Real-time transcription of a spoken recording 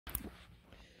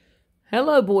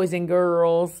Hello, boys and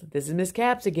girls. This is Miss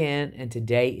Caps again, and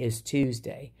today is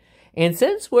Tuesday. And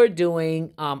since we're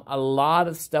doing a lot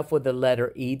of stuff with the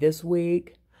letter E this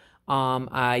week,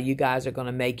 you guys are going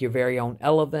to make your very own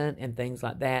elephant and things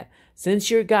like that. Since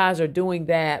you guys are doing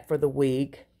that for the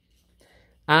week,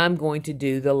 I'm going to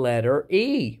do the letter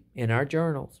E in our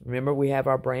journals. Remember, we have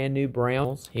our brand new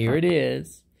browns. Here it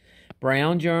is.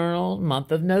 Brown journal,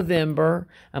 month of November.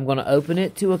 I'm going to open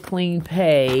it to a clean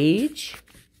page.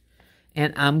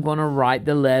 And I'm going to write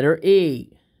the letter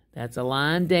E. That's a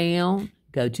line down,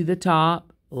 go to the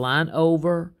top, line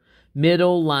over,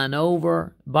 middle, line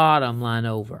over, bottom, line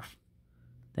over.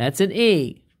 That's an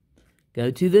E. Go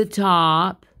to the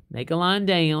top, make a line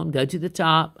down, go to the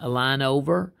top, a line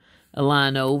over, and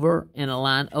a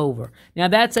line over. Now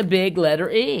that's a big letter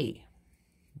E.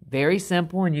 Very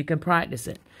simple, and you can practice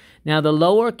it. Now the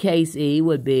lowercase e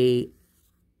would be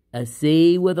a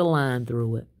C with a line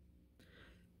through it.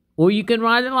 Or you can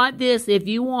write it like this if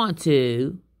you want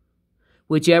to,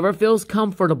 whichever feels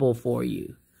comfortable for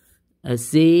you. A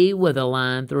C with a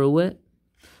line through it.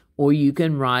 Or you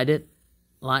can write it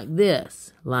like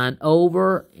this, line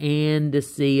over and the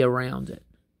C around it.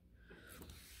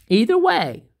 Either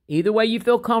way you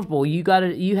feel comfortable, you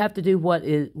have to do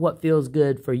what feels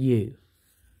good for you.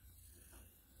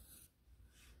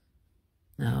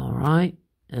 All right,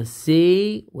 a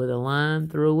C with a line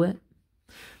through it.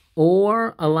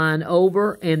 Or a line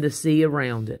over and the C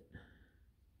around it.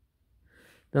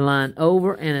 The line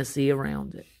over and a C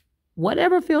around it.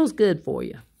 Whatever feels good for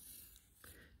you.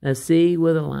 A C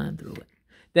with a line through it.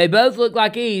 They both look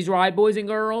like E's, right, boys and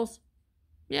girls?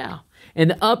 Yeah. And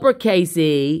the uppercase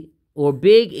E, or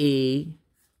big E,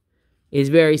 is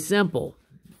very simple.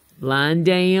 Line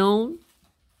down.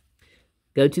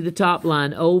 Go to the top,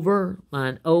 line over,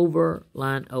 line over,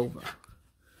 line over.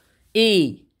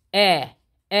 E,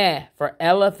 for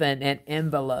elephant and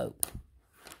envelope.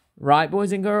 Right,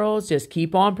 boys and girls? Just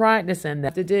keep on practicing.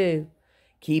 That's what to do.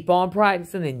 Keep on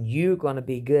practicing and you're going to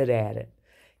be good at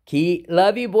it.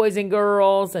 Love you, boys and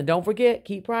girls. And don't forget,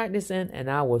 keep practicing. And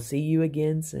I will see you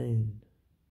again soon.